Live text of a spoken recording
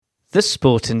The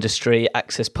Sport Industry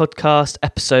Access Podcast,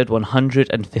 episode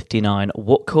 159.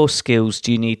 What core skills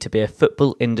do you need to be a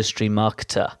football industry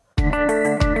marketer?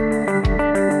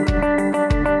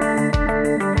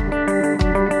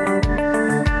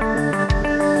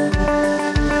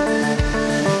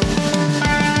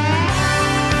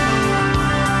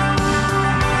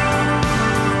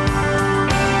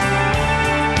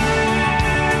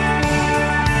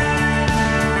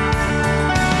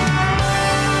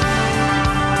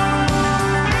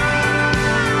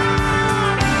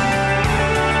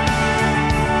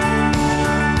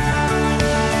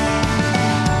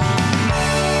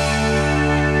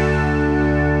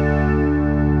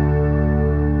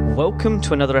 Welcome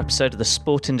to another episode of the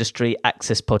Sport Industry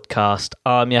Access Podcast.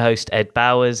 I'm your host, Ed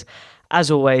Bowers. As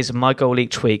always, my goal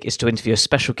each week is to interview a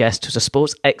special guest who's a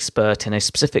sports expert in a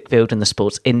specific field in the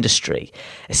sports industry,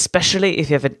 especially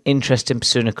if you have an interest in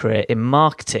pursuing a career in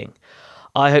marketing.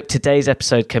 I hope today's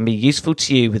episode can be useful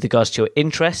to you with regards to your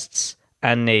interests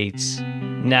and needs.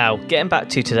 Now, getting back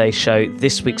to today's show,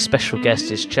 this week's special guest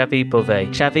is Xavi Bové.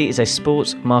 Xavi is a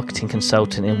sports marketing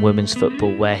consultant in women's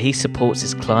football, where he supports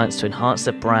his clients to enhance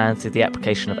their brand through the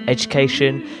application of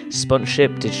education,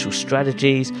 sponsorship, digital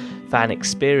strategies, fan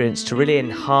experience to really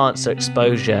enhance their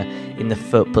exposure in the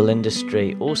football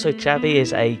industry. Also, Xavi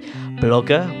is a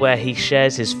blogger where he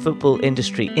shares his football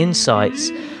industry insights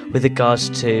with regards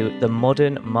to the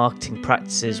modern marketing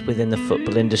practices within the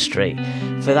football industry.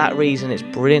 For that reason, it's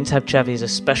brilliant to have Xavi as a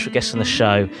special guest on the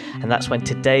show, and that's when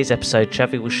today's episode,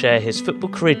 Xavi will share his football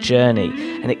career journey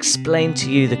and explain to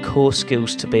you the core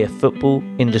skills to be a football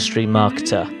industry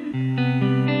marketer.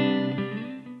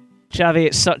 Xavi,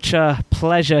 it's such a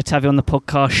pleasure to have you on the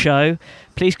podcast show.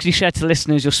 Please, could you share to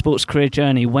listeners your sports career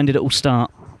journey? When did it all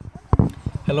start?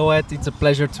 Hello, Ed. It's a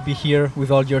pleasure to be here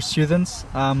with all your students.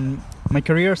 My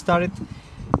career started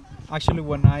actually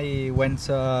when I went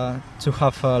to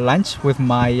have lunch with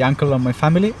my uncle and my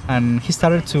family, and he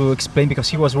started to explain, because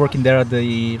he was working there at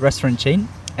the restaurant chain,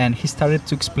 and he started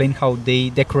to explain how they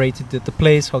decorated the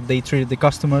place, how they treated the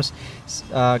customers,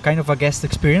 kind of a guest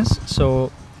experience.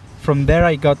 So from there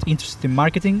I got interested in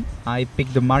marketing. I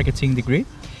picked the marketing degree,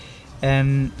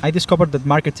 and I discovered that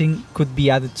marketing could be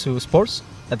added to sports.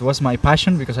 That was my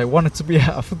passion, because I wanted to be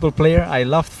a football player. I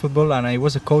loved football and I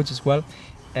was a coach as well.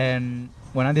 And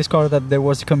when I discovered that there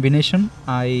was a combination,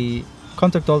 I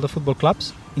contacted all the football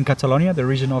clubs in Catalonia, the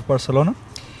region of Barcelona.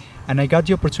 And I got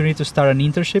the opportunity to start an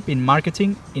internship in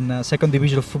marketing in a second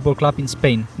division football club in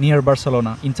Spain, near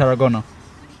Barcelona, in Tarragona.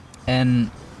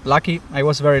 And I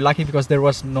was very lucky, because there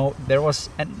was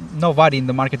nobody in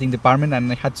the marketing department,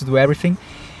 and I had to do everything,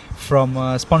 from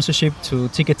sponsorship to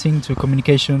ticketing to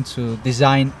communication to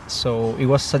design. So it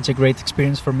was such a great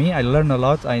experience for me. I learned a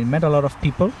lot. I met a lot of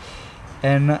people,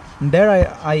 and there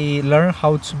I learned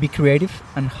how to be creative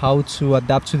and how to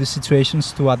adapt to the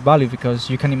situations to add value, because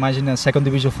you can imagine a second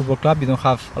division football club, you don't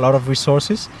have a lot of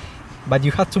resources, but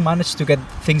you have to manage to get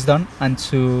things done and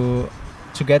to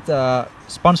get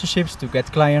sponsorships, to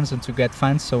get clients, and to get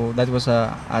fans. So that was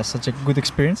such a good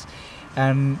experience.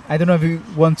 And I don't know if you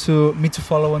want me to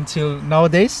follow until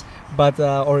nowadays, but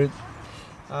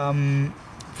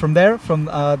from there, from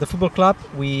the football club,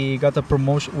 we got a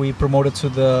promotion. We promoted to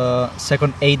the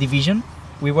second A division.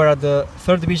 We were at the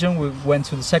third division. We went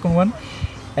to the second one,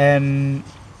 and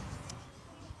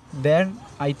then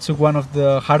I took one of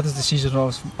the hardest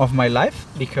decisions of my life,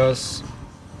 because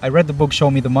I read the book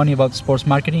 "Show Me the Money" about sports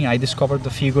marketing. I discovered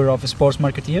the figure of a sports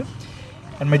marketeer.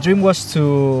 And my dream was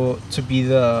to be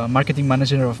the marketing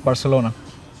manager of Barcelona,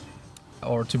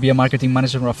 or to be a marketing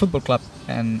manager of a football club.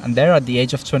 And there, at the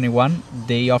age of 21,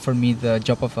 they offered me the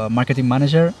job of a marketing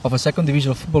manager of a second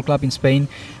division football club in Spain,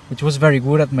 which was very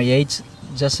good at my age,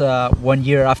 just 1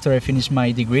 year after I finished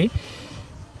my degree.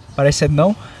 But I said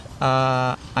no.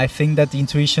 I think that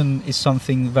intuition is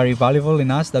something very valuable in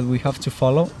us that we have to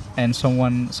follow. And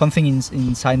something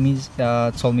inside me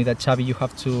told me that, Xavi, you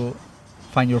have to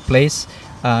find your place.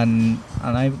 And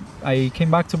I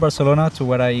came back to Barcelona, to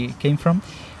where I came from.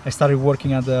 I started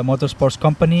working at the motorsports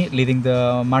company, leading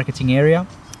the marketing area,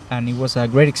 and it was a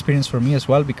great experience for me as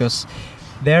well, because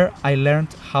there I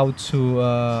learned how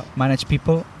to manage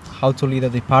people, how to lead a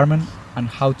department, and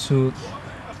how to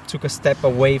took a step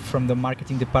away from the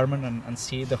marketing department and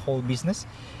see the whole business.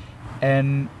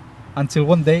 And until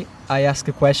one day I asked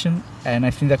a question, and I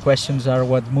think that questions are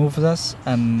what moves us,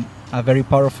 and a very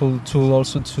powerful tool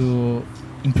also to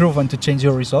improve and to change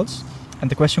your results.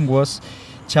 And the question was,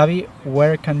 Xavi,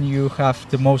 where can you have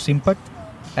the most impact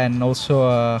and also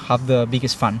have the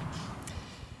biggest fun?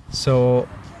 So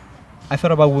I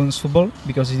thought about women's football,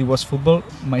 because it was football,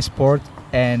 my sport,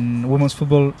 and women's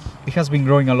football, it has been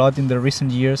growing a lot in the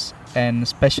recent years, and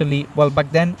especially, well,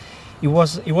 back then it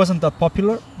wasn't that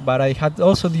popular, but I had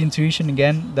also the intuition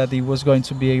again that it was going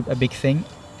to be a big thing,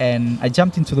 and I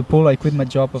jumped into the pool. I quit my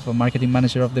job of a marketing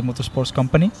manager of the motorsports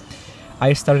company.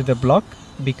 I started a blog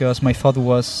because my thought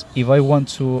was, if I want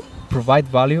to provide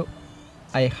value,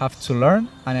 I have to learn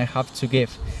and I have to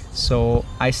give. So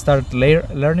I started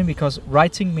learning, because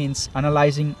writing means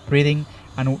analyzing, reading,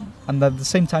 and at the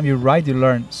same time you write, you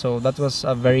learn. So that was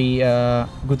a very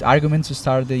good argument to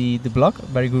start the blog,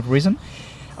 very good reason.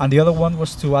 And the other one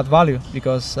was to add value,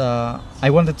 because I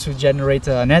wanted to generate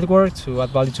a network to add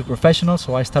value to professionals,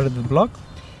 so I started the blog.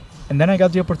 And then I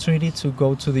got the opportunity to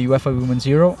go to the UEFA Women's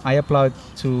Euro. I applied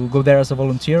to go there as a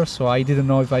volunteer, so I didn't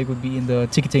know if I would be in the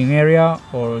ticketing area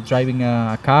or driving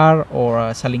a car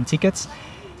or selling tickets.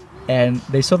 And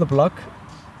they saw the blog.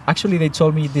 Actually, they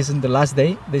told me this in the last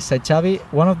day. They said, Xavi,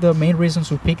 one of the main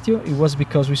reasons we picked you, it was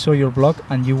because we saw your blog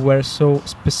and you were so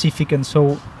specific and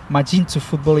so much into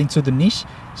football, into the niche.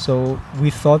 So we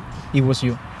thought it was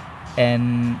you.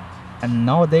 And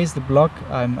nowadays the blog,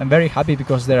 I'm very happy,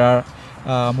 because there are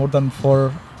more than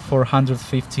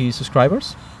 450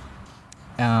 subscribers.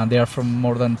 They are from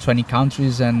more than 20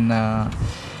 countries, and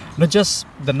not just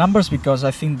the numbers, because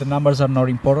I think the numbers are not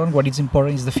important. What is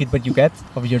important is the feedback you get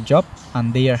of your job,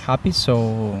 and they are happy.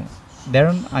 So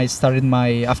then I started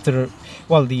the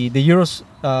Euros,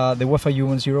 the UEFA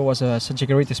Women's Euro was such a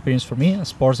great experience for me, a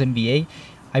sports MBA.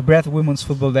 I bred women's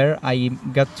football there. I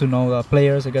got to know the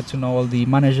players, I got to know all the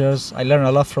managers. I learned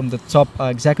a lot from the top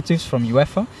executives from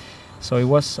UEFA. So it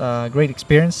was a great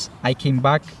experience. I came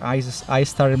back. I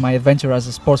started my adventure as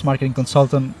a sports marketing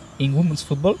consultant in women's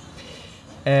football.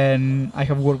 And I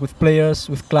have worked with players,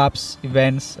 with clubs,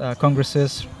 events,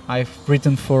 congresses. I've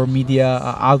written for media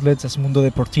outlets as Mundo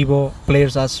Deportivo,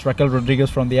 players as Raquel Rodriguez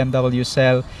from the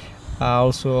MWSL.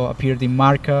 Also appeared in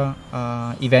Marca,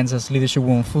 events as Leadership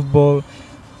Women Football.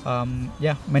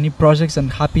 Many projects,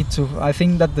 and I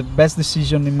think that the best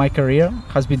decision in my career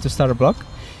has been to start a blog.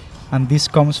 And this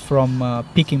comes from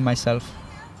picking myself.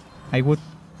 I would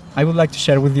like to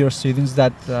share with your students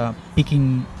that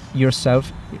picking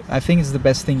yourself, I think, is the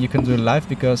best thing you can do in life,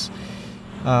 because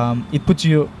it puts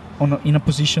you in a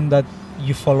position that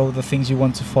you follow the things you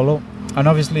want to follow. And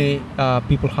obviously,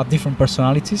 people have different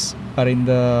personalities, but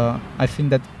I think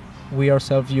that we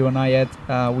ourselves, you and I, Ed,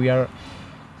 we are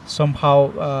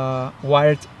somehow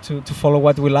wired to follow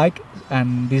what we like,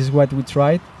 and this is what we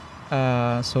tried.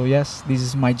 So yes, this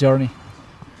is my journey.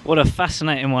 What a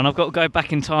fascinating one. I've got to go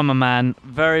back in time, my man,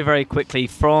 very, very quickly.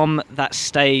 From that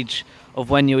stage of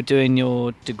when you were doing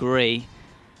your degree,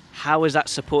 how has that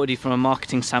supported you from a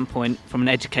marketing standpoint, from an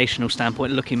educational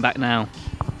standpoint, looking back now?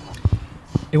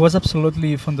 It was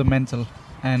absolutely fundamental.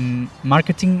 And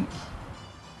marketing,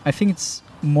 I think it's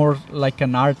more like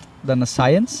an art than a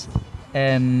science.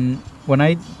 And when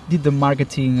I did the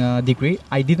marketing degree,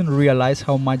 I didn't realize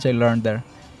how much I learned there.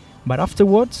 But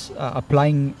afterwards,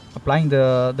 applying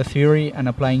the theory and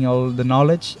applying all the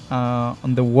knowledge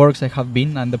on the works I have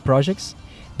been and the projects,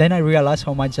 then I realized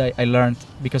how much I learned.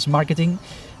 Because marketing,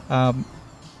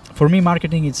 for me,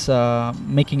 marketing is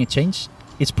making a change.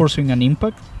 It's pursuing an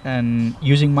impact and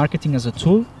using marketing as a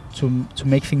tool to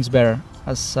make things better.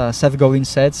 As Seth Godin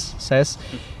says,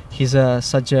 he's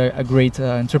such a great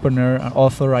entrepreneur and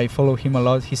author. I follow him a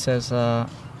lot. He says,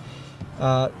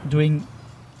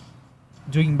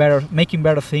 doing better, making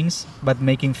better things, but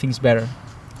making things better.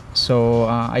 So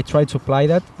I try to apply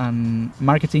that, and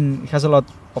marketing has a lot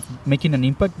of making an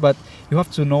impact, but you have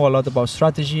to know a lot about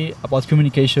strategy, about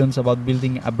communications, about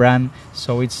building a brand.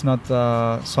 So it's not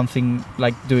something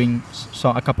like doing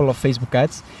a couple of Facebook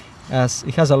ads, as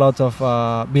it has a lot of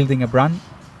building a brand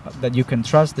that you can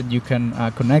trust, that you can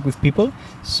connect with people.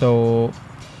 So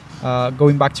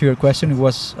going back to your question, it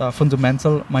was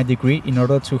fundamental, my degree, in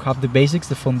order to have the basics,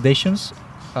 the foundations,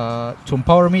 to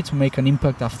empower me to make an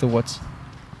impact afterwards.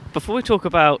 Before we talk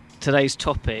about today's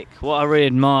topic, what I really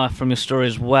admire from your story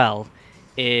as well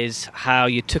is how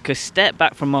you took a step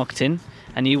back from marketing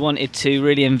and you wanted to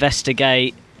really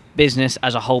investigate business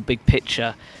as a whole, big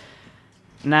picture.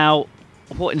 Now,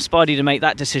 what inspired you to make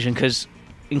that decision? Because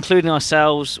including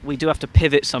ourselves, we do have to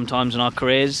pivot sometimes in our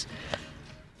careers.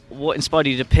 What inspired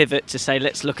you to pivot to say,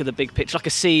 let's look at the big picture, like a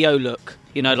CEO look,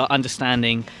 like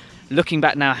understanding. Looking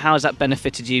back now, how has that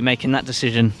benefited you making that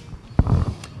decision?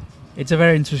 It's a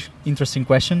very interesting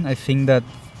question. I think that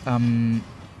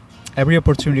every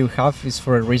opportunity we have is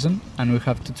for a reason, and we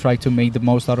have to try to make the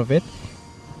most out of it.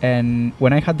 And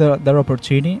when I had that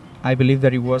opportunity, I believe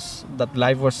that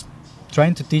life was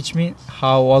trying to teach me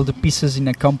how all the pieces in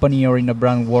a company or in a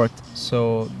brand worked.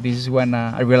 So this is when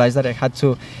I realized that I had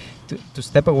to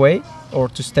step away or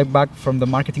to step back from the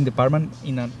marketing department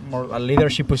in a more a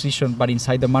leadership position, but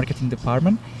inside the marketing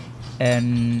department.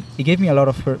 And it gave me a lot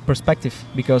of perspective,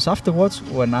 because afterwards,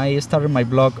 when I started my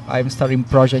blog, I'm starting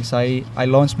projects, I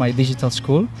launched my digital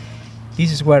school.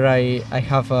 This is where I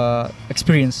have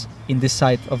experience in this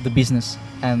side of the business.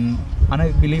 And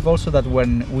I believe also that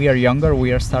when we are younger,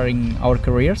 we are starting our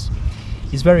careers,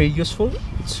 it's very useful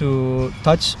to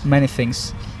touch many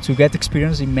things, to get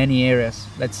experience in many areas.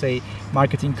 Let's say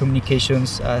marketing,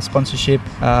 communications, sponsorship,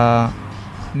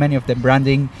 many of them,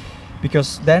 branding,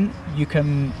 because then you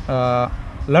can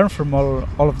learn from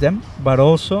all of them, but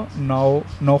also know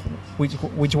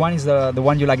which one is the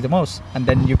one you like the most, and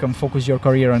then you can focus your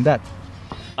career on that.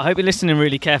 I hope you're listening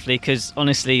really carefully, because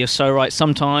honestly, you're so right.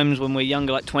 Sometimes when we're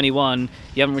younger, like 21,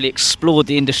 you haven't really explored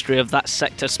the industry of that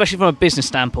sector, especially from a business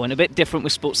standpoint. A bit different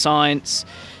with sports science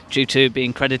due to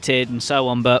being credited and so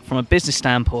on, but from a business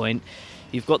standpoint,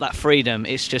 you've got that freedom.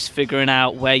 It's just figuring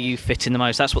out where you fit in the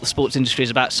most. That's what the sports industry is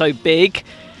about. So big,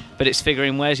 but it's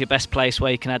figuring where's your best place,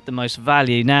 where you can add the most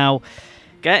value. Now,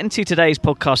 getting to today's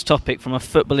podcast topic from a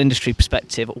football industry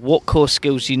perspective, what core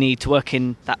skills you need to work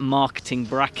in that marketing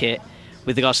bracket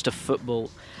with regards to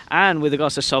football and with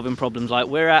regards to solving problems. Like,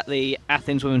 we're at the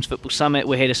Athens Women's Football Summit,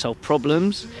 we're here to solve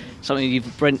problems, something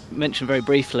you've mentioned very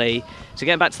briefly. So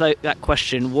getting back to that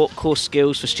question, what core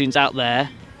skills for students out there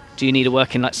do you need to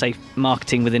work in, let's say,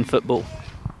 marketing within football?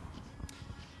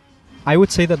 I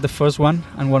would say that the first one,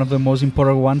 and one of the most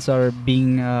important ones, are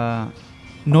being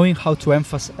knowing how to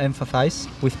empathize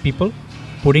with people,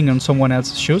 putting on someone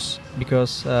else's shoes,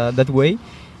 because that way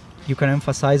you can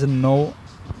emphasize and know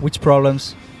which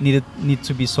problems need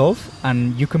to be solved,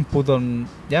 and you can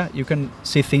you can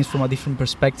see things from a different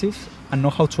perspective and know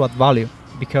how to add value.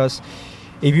 Because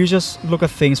if you just look at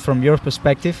things from your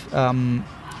perspective,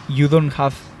 you don't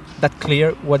have that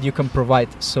clear what you can provide.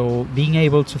 So being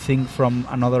able to think from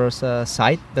another's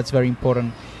side, that's very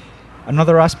important.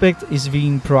 Another aspect is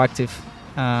being proactive,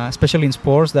 especially in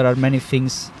sports. There are many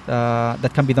things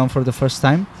that can be done for the first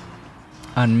time,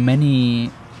 and many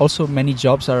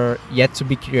jobs are yet to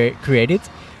be created.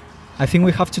 I think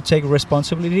we have to take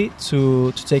responsibility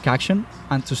to take action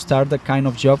and to start the kind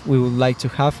of job we would like to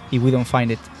have if we don't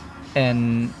find it.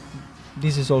 And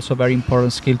this is also a very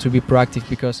important skill, to be proactive,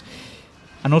 because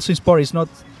and also in sport, it's not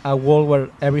a world where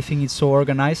everything is so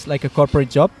organized like a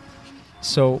corporate job.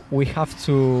 So we have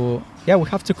to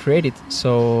create it.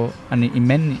 So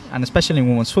and especially in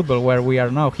women's football, where we are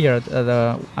now here at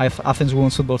the Athens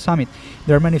Women's Football Summit,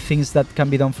 there are many things that can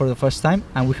be done for the first time,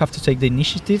 and we have to take the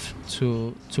initiative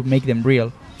to make them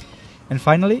real. And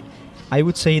finally, I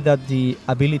would say that the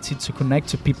ability to connect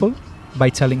to people by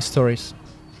telling stories.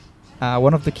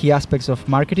 One of the key aspects of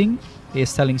marketing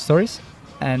is telling stories.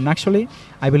 And actually,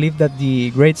 I believe that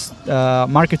the great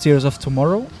marketeers of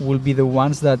tomorrow will be the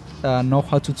ones that know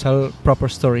how to tell proper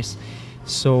stories.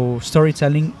 So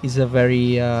storytelling is a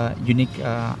very unique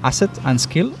asset and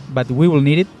skill, but we will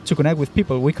need it to connect with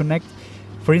people. We connect,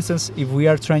 for instance, if we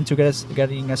are trying to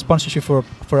getting a sponsorship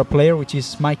for a player, which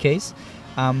is my case,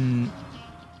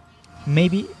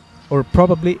 maybe or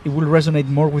probably it will resonate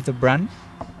more with the brand,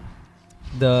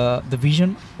 the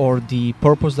vision or the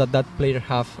purpose that player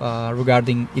have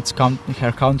regarding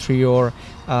her country, or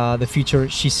the future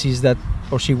she sees that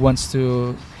or she wants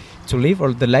to live,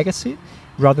 or the legacy,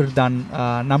 rather than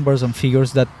numbers and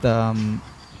figures that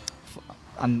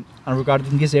and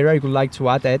regarding this area, I would like to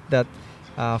add that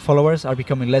followers are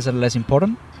becoming less and less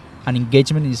important, and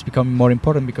engagement is becoming more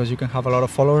important, because you can have a lot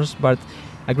of followers but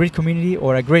a great community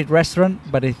or a great restaurant,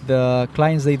 but if the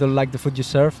clients, they don't like the food you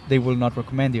serve, they will not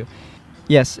recommend you.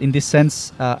 Yes, in this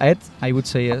sense, Ed, I would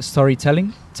say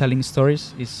telling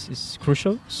stories is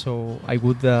crucial. So I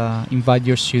would invite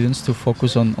your students to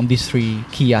focus on these three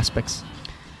key aspects.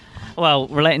 Well,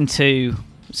 relating to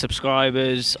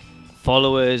subscribers,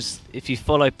 followers, if you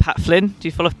follow Pat Flynn, do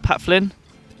you follow Pat Flynn?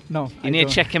 No. You need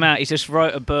to check him out. He just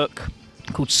wrote a book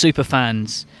called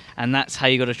Superfans, and that's how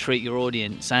you got to treat your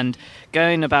audience. And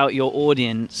going about your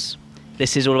audience,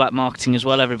 this is all about marketing as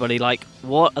well, everybody. Like,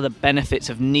 what are the benefits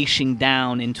of niching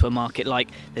down into a market? Like,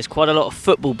 there's quite a lot of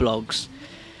football blogs,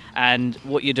 and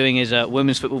what you're doing is a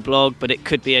women's football blog, but it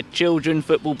could be a children's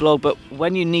football blog. But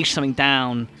when you niche something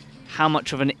down, how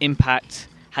much of an impact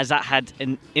has that had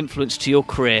an influence to your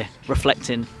career,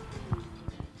 reflecting?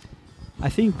 I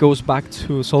think it goes back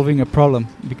to solving a problem,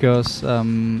 because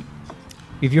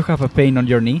if you have a pain on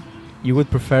your knee, you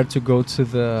would prefer to go to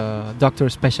the doctor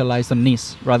specialized on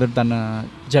knees rather than a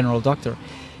general doctor.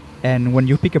 And when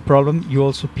you pick a problem, you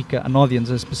also pick an audience,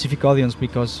 a specific audience,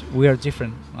 because we are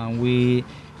different.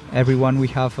 Everyone, we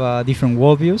have different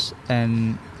worldviews,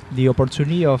 and the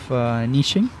opportunity of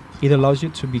niching, it allows you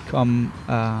to become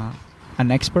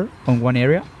an expert on one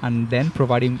area and then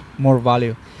providing more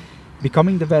value.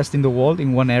 Becoming the best in the world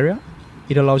in one area,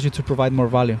 it allows you to provide more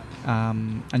value,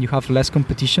 and you have less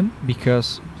competition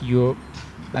because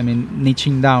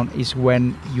niching down is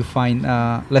when you find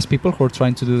less people who are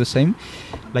trying to do the same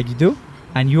like you do,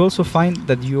 and you also find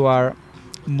that you are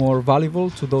more valuable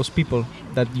to those people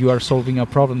that you are solving a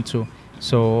problem to.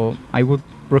 So I would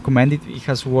recommend it. It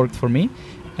has worked for me,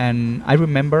 and I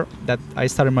remember that I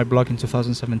started my blog in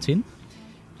 2017,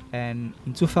 and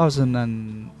in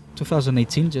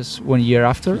 2018, just 1 year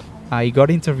after, I got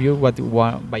interviewed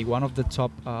by one of the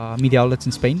top media outlets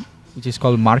in Spain, which is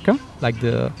called Marca, like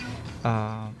the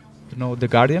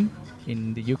Guardian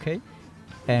in the UK.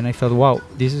 And I thought, wow,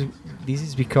 this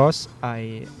is because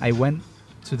I went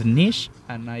to the niche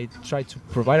and I tried to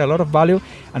provide a lot of value.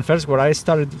 And first, when I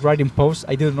started writing posts,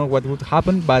 I didn't know what would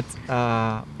happen, but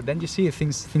then you see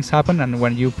things happen, and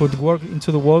when you put work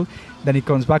into the world, then it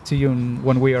comes back to you in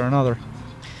one way or another.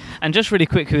 And just really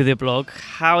quickly with your blog,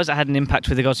 how has it had an impact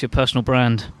with regards to your personal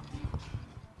brand?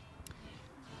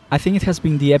 I think it has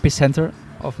been the epicenter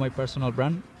of my personal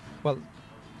brand. Well,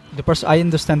 I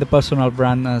understand the personal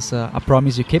brand as a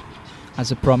promise you keep,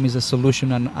 as a promise, a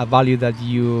solution, and a value that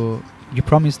you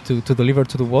promise to deliver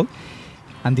to the world.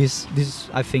 And this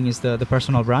I think is the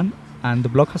personal brand. And the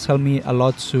blog has helped me a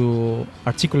lot to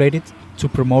articulate it, to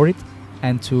promote it,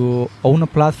 and to own a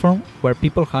platform where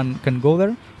people can go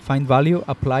there, find value,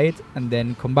 apply it, and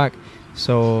then come back.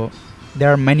 So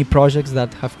there are many projects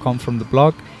that have come from the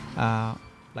blog,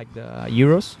 like the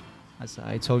Euros, as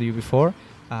I told you before.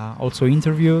 Also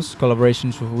interviews,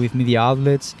 collaborations with media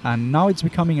outlets, and now it's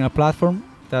becoming a platform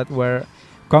where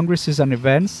congresses and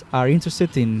events are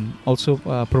interested in also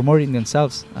promoting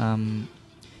themselves,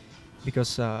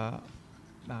 because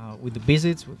with the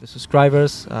visits, with the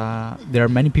subscribers, there are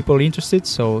many people interested.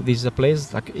 So this is a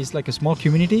place it's like a small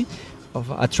community of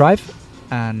a tribe,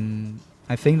 and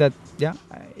I think that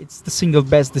it's the single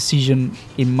best decision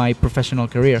in my professional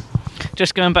career.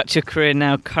 Just going back to your career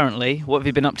now, currently, what have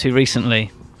you been up to recently?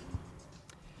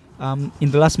 In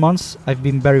the last months, I've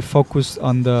been very focused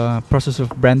on the process of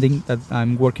branding that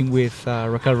I'm working with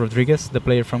Raquel Rodriguez, the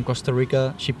player from Costa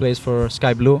Rica. She plays for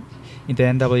Sky Blue in the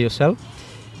NWSL.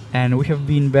 And we have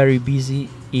been very busy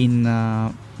in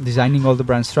designing all the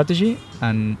brand strategy,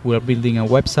 and we're building a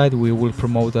website. We will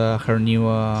promote her new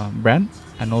brand,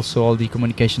 and also all the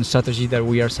communication strategy that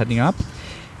we are setting up.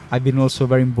 I've been also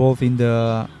very involved in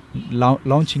the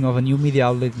launching of a new media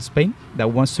outlet in Spain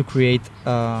that wants to create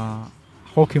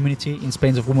whole community in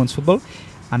Spain of women's football,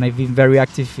 and I've been very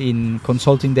active in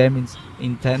consulting them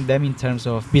in terms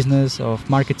of business, of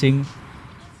marketing,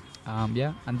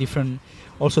 and different.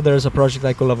 Also, there is a project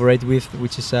I collaborate with,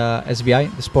 which is SBI,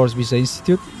 the Sports Visa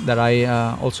Institute, that I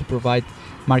also provide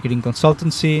marketing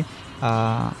consultancy.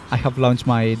 I have launched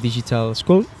my digital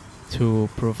school to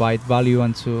provide value,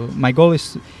 and my goal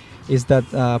is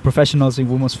that professionals in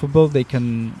women's football,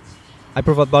 I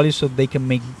provide value so they can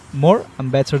make more and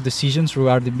better decisions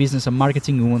regarding business and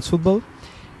marketing in women's football.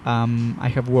 I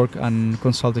have worked on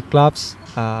consulted clubs.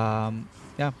 I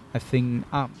think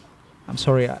I'm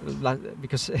sorry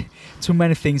because too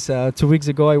many things. 2 weeks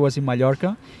ago I was in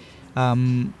Mallorca.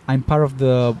 I'm part of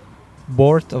the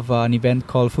board of an event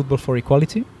called Football for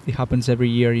Equality. It happens every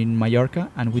year in Mallorca,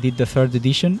 and we did the 3rd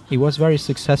edition. It was very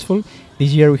successful.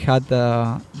 This year we had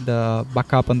the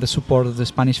backup and the support of the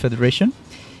Spanish Federation,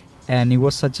 and it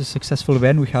was such a successful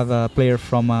event. We had a player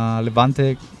from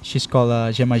Levante. She's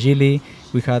called Gemma Gili.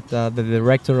 We had the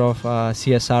director of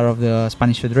CSR of the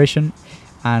Spanish Federation,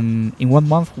 and in 1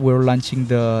 month we're launching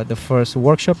the first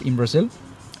workshop in Brazil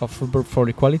of Football for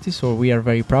Equality. So we are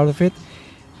very proud of it.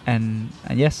 And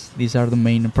yes, these are the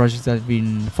main projects that I've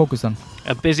been focused on.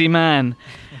 A busy man.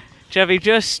 Xavi,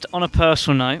 just on a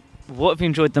personal note, what have you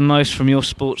enjoyed the most from your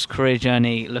sports career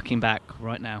journey looking back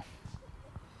right now?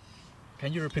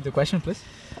 Can you repeat the question, please?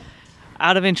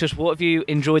 Out of interest, what have you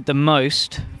enjoyed the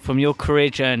most from your career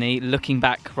journey looking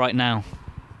back right now?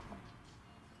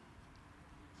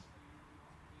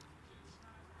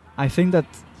 I think that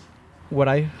what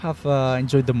I have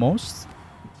enjoyed the most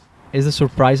is the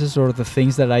surprises or the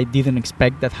things that I didn't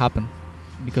expect that happen.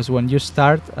 Because when you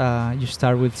start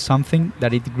with something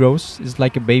that it grows. It's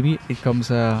like a baby. It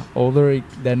comes older,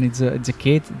 then it's a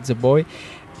kid, it's a boy.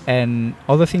 And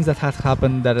all the things that have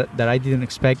happened that I didn't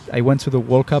expect. I went to the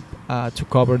World Cup to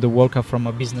cover the World Cup from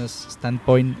a business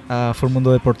standpoint for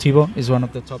Mundo Deportivo. Is one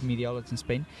of the top media outlets in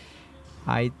Spain.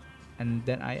 And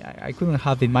then I couldn't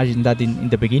have imagined that in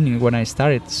the beginning when I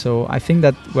started. So I think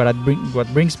that what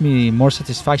brings me more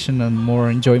satisfaction and more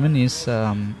enjoyment is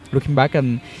looking back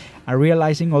and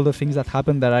realizing all the things that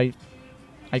happened that I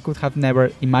could have never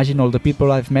imagined, all the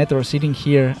people I've met or sitting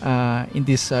here in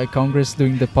this Congress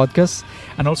doing the podcast,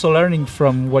 and also learning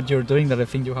from what you're doing, that I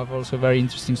think you have also a very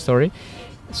interesting story.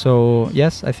 So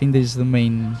yes, I think this is the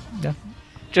main... Yeah.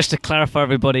 Just to clarify,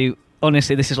 everybody,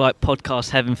 honestly, this is like podcast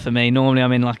heaven for me. Normally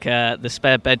I'm in like the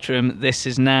spare bedroom. This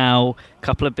is now a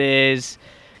couple of beers,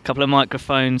 a couple of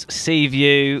microphones, sea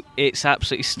view. It's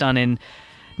absolutely stunning.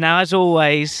 Now, as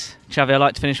always, Xavi, I'd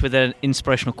like to finish with an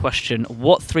inspirational question.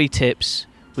 What 3 tips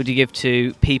would you give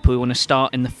to people who want to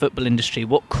start in the football industry?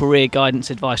 What career guidance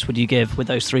advice would you give with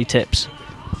those 3 tips?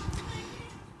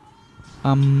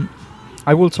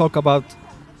 I will talk about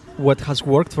what has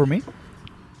worked for me.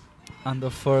 And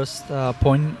the first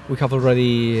point, we have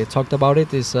already talked about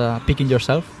it, is picking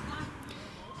yourself.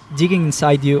 Digging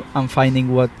inside you and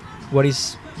finding what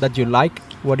is that you like,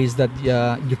 what is that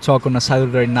you talk on a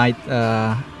Saturday night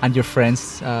and your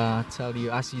friends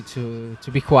ask you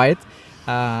to be quiet.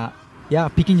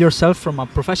 Picking yourself from a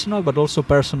professional but also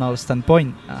personal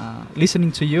standpoint,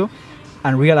 listening to you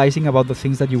and realizing about the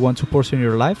things that you want to pursue in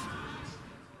your life.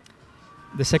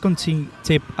 The second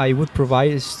tip I would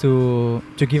provide is to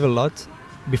give a lot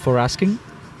before asking,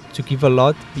 to give a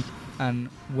lot, and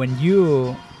when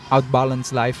you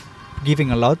outbalance life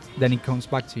giving a lot, then it comes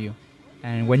back to you.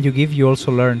 And when you give, you also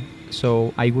learn.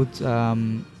 So I would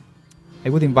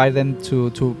invite them to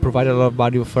provide a lot of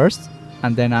value first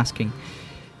and then asking.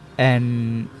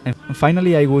 And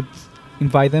finally, I would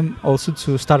invite them also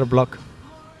to start a blog.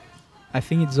 I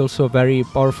think it's also a very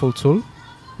powerful tool.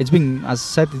 It's been, as I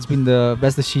said, it's been the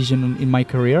best decision in my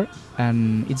career,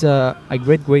 and it's a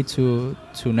great way to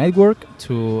network,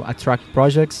 to attract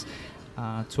projects,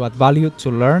 to add value, to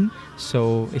learn.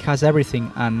 So it has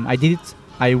everything, and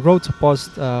I wrote a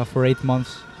post for 8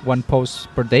 months, 1 post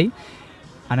per day,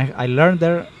 and I learned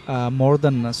there more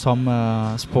than some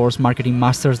sports marketing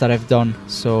masters that I've done.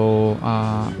 So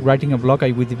writing a blog, I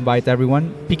would invite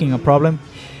everyone, picking a problem,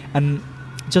 and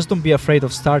just don't be afraid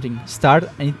of starting. Start,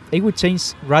 and it will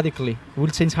change radically. It will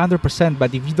change 100%,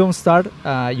 but if you don't start,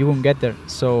 you won't get there.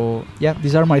 So yeah,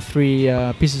 these are my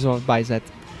 3 pieces of advice.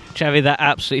 Xavi, that's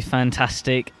absolutely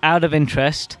fantastic. Out of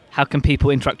interest, how can people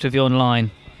interact with you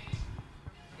online?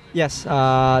 Yes,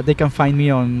 they can find me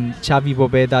on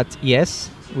xavibove.es,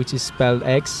 which is spelled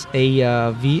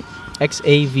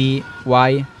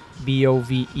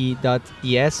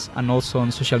XAVYBOVE.es, and also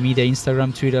on social media,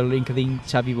 Instagram, Twitter, LinkedIn,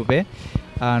 Xavi Bové.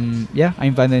 And yeah, I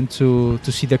invite them to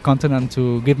see the content and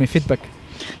to give me feedback.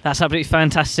 That's absolutely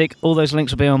fantastic. All those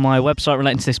links will be on my website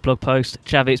relating to this blog post.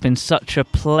 Xavi, it's been such a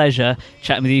pleasure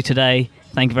chatting with you today.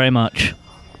 Thank you very much.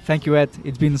 Thank you, Ed.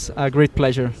 It's been a great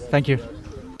pleasure. Thank you.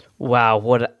 Wow,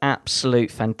 what an absolute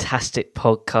fantastic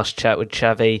podcast chat with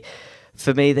Xavi.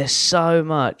 For me, there's so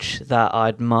much that I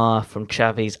admire from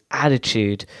Xavi's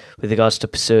attitude with regards to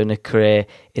pursuing a career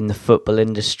in the football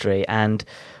industry. And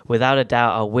without a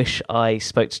doubt, I wish I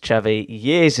spoke to Xavi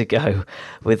years ago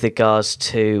with regards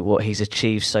to what he's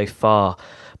achieved so far.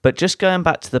 But just going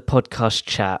back to the podcast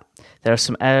chat, there are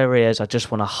some areas I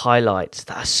just want to highlight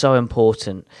that are so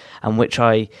important and which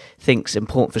I think is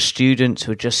important for students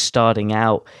who are just starting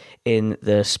out in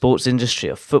the sports industry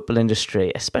or football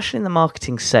industry, especially in the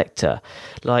marketing sector.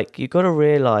 Like, you've got to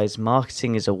realise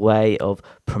marketing is a way of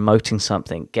promoting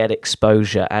something, get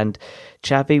exposure, and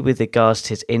Xavi, with regards to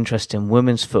his interest in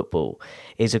women's football,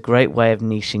 is a great way of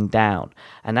niching down.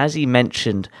 And as he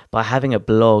mentioned, by having a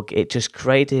blog, it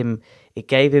gave him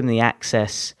the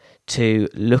access to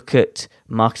look at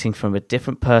marketing from a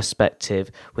different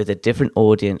perspective with a different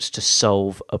audience to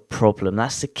solve a problem.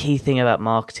 That's the key thing about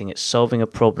marketing. It's solving a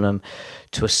problem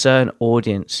to a certain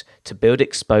audience, to build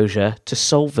exposure, to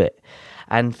solve it.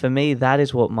 And for me, that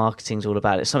is what marketing is all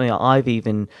about. It's something that I've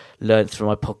even learned through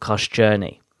my podcast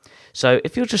journey. So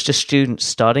if you're just a student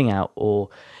starting out, or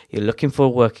you're looking for a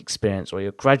work experience, or you're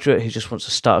a graduate who just wants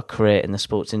to start a career in the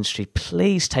sports industry,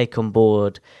 please take on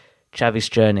board Xavi's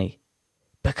journey.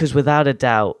 Because without a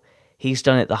doubt, he's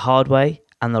done it the hard way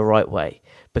and the right way.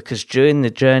 Because during the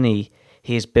journey,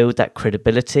 he has built that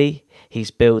credibility,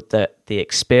 he's built the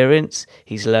experience,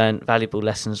 he's learned valuable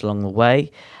lessons along the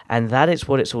way. And that is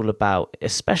what it's all about,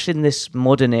 especially in this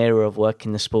modern era of working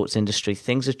in the sports industry.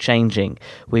 Things are changing.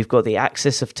 We've got the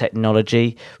access of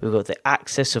technology. We've got the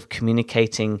access of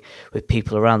communicating with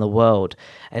people around the world.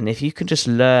 And if you can just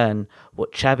learn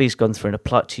what Xavi's gone through and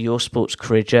apply it to your sports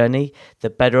career journey, the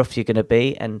better off you're going to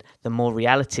be and the more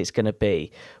reality it's going to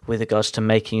be with regards to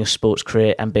making your sports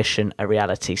career ambition a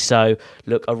reality. So,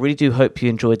 look, I really do hope you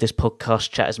enjoyed this podcast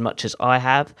podcast chat as much as I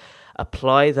have,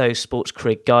 apply those sports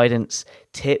career guidance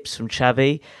tips from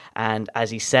Xavi. And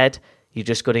as he said, you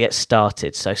just got to get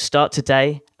started. So start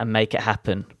today and make it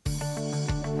happen.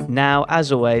 Now,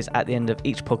 as always, at the end of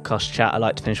each podcast chat, I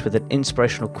like to finish with an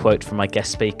inspirational quote from my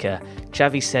guest speaker.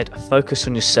 Xavi said, focus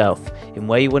on yourself in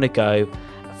where you want to go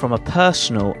from a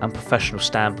personal and professional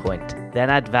standpoint, then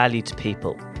add value to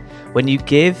people. When you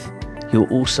give, you'll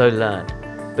also learn.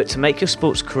 But to make your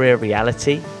sports career a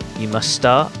reality, you must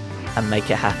start and make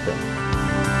it happen.